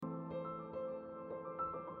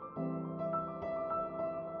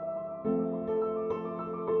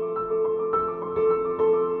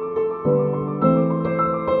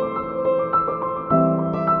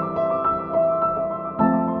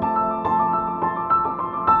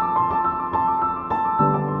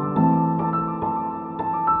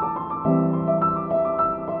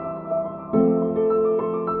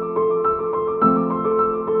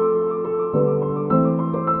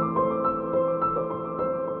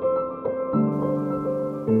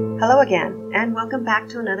Hello again, and welcome back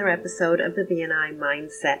to another episode of the BNI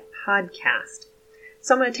Mindset Podcast.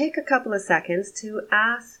 So I'm going to take a couple of seconds to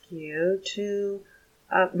ask you to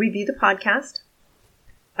review the podcast.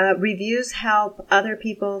 Reviews help other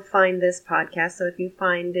people find this podcast, so if you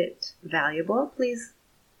find it valuable, please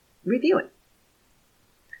review it.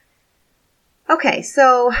 Okay,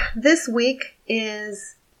 so this week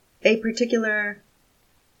is a particularly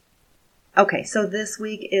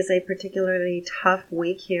tough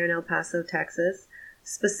week here in El Paso, Texas,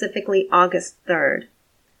 specifically August 3rd.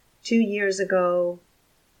 2 years ago,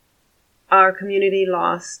 our community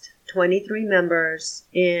lost 23 members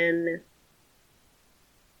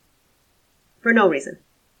for no reason,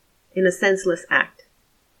 in a senseless act.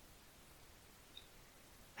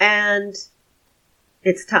 And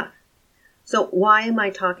it's tough. So why am I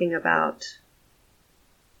talking about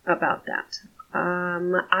that?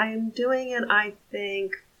 I'm doing it, I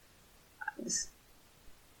think,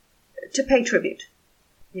 to pay tribute.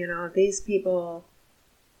 You know, these people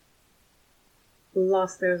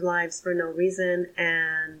lost their lives for no reason,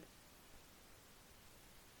 and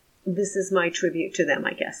this is my tribute to them,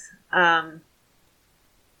 I guess. And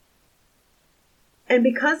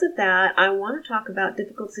because of that, I want to talk about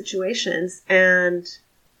difficult situations and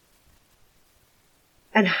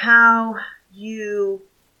how you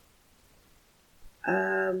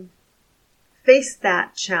face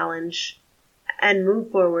that challenge and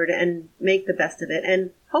move forward and make the best of it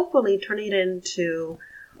and hopefully turn it into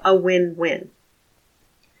a win-win.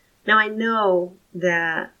 Now I know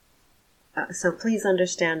that, so please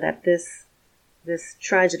understand that this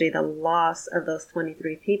tragedy, the loss of those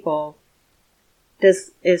 23 people,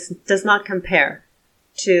 does not compare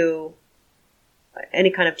to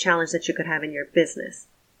any kind of challenge that you could have in your business.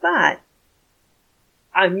 But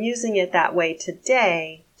I'm using it that way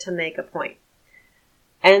today to make a point.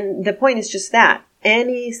 And the point is just that.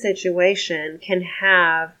 Any situation can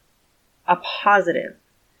have a positive.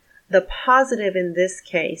 The positive in this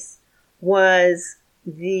case was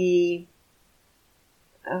the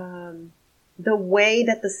way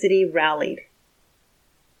that the city rallied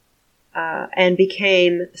and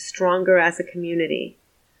became stronger as a community.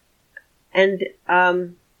 And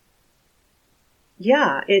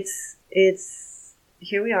it's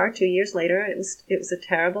here we are 2 years later. It was a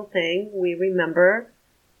terrible thing. We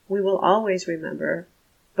will always remember,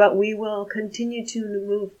 but we will continue to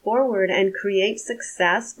move forward and create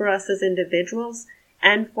success for us as individuals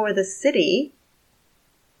and for the city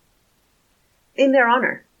in their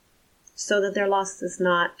honor, so that their loss is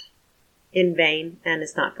not in vain and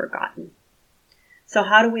is not forgotten. So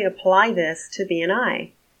how do we apply this to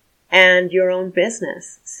BNI and your own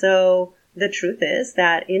business? So the truth is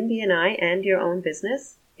that in BNI and your own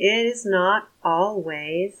business, it is not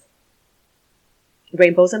always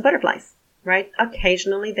rainbows and butterflies, right?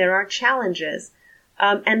 Occasionally there are challenges.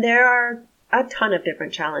 And there are a ton of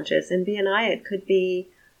different challenges. In BNI, it could be,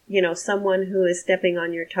 someone who is stepping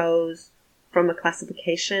on your toes from a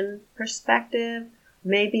classification perspective.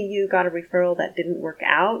 Maybe you got a referral that didn't work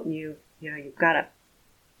out. You've got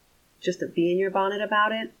just a bee in your bonnet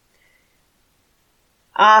about it.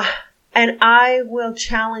 And I will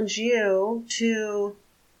challenge you to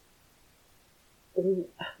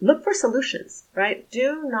look for solutions, right?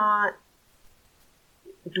 Do not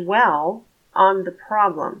dwell on the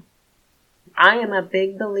problem. I am a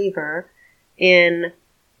big believer in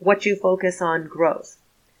what you focus on grows.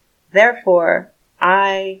 Therefore,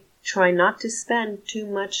 I try not to spend too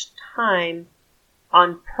much time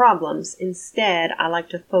on problems. Instead, I like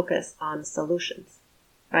to focus on solutions,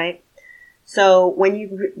 right? So when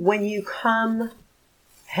you come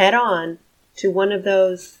head on to one of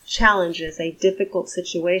those challenges, a difficult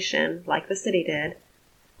situation like the city did,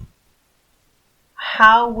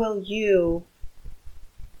 how will you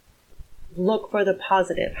look for the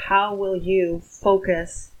positive? How will you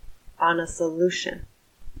focus on a solution?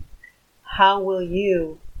 How will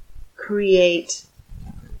you create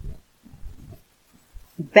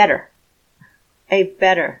a better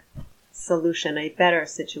solution, a better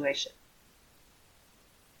situation?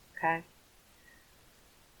 Okay?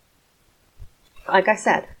 Like I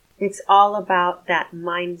said, it's all about that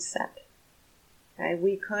mindset. Okay?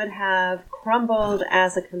 We could have crumbled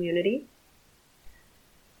as a community,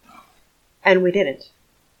 and we didn't.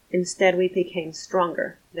 Instead, we became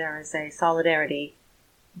stronger. There is a solidarity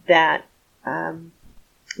that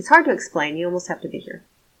it's hard to explain. You almost have to be here.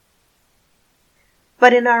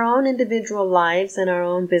 But in our own individual lives, in our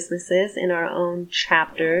own businesses, in our own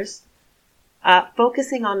chapters,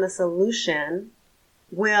 focusing on the solution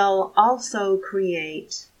will also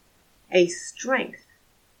create a strength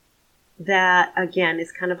that, again,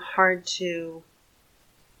 is kind of hard to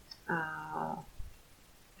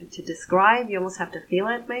to describe. You almost have to feel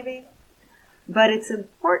it, maybe. But it's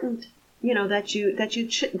important, that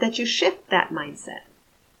you shift that mindset.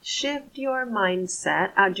 Shift your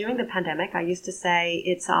mindset. During the pandemic, I used to say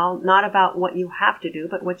it's all not about what you have to do,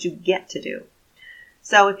 but what you get to do.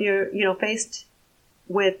 So if you're, faced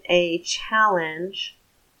with a challenge,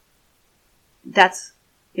 that's,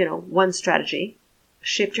 one strategy.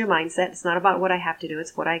 Shift your mindset. It's not about what I have to do.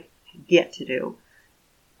 It's what I get to do.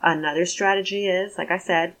 Another strategy is, like I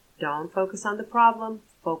said, don't focus on the problem.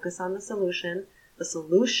 Focus on the solution. The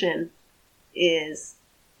solution is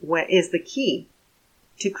the key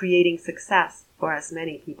to creating success for as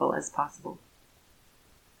many people as possible.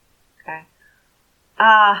 Okay.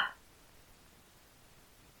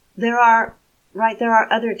 There are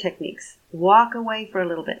other techniques. Walk away for a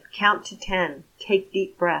little bit. Count to 10. Take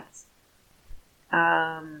deep breaths.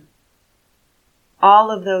 All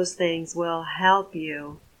of those things will help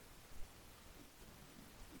you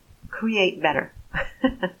create better.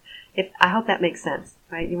 I hope that makes sense,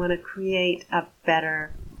 right? You want to create a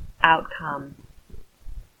better outcome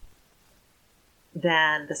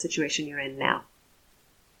than the situation you're in now.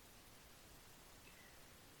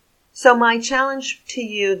 So my challenge to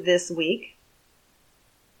you this week,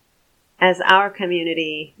 as our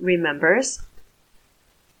community remembers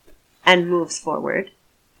and moves forward,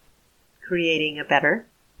 creating a better,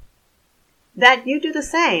 that you do the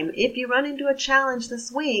same. If you run into a challenge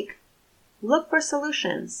this week, look for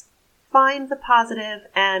solutions, find the positive,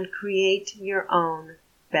 and create your own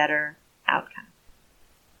better outcome.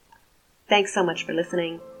 Thanks so much for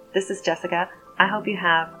listening. This is Jessica. I hope you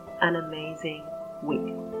have an amazing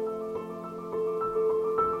week.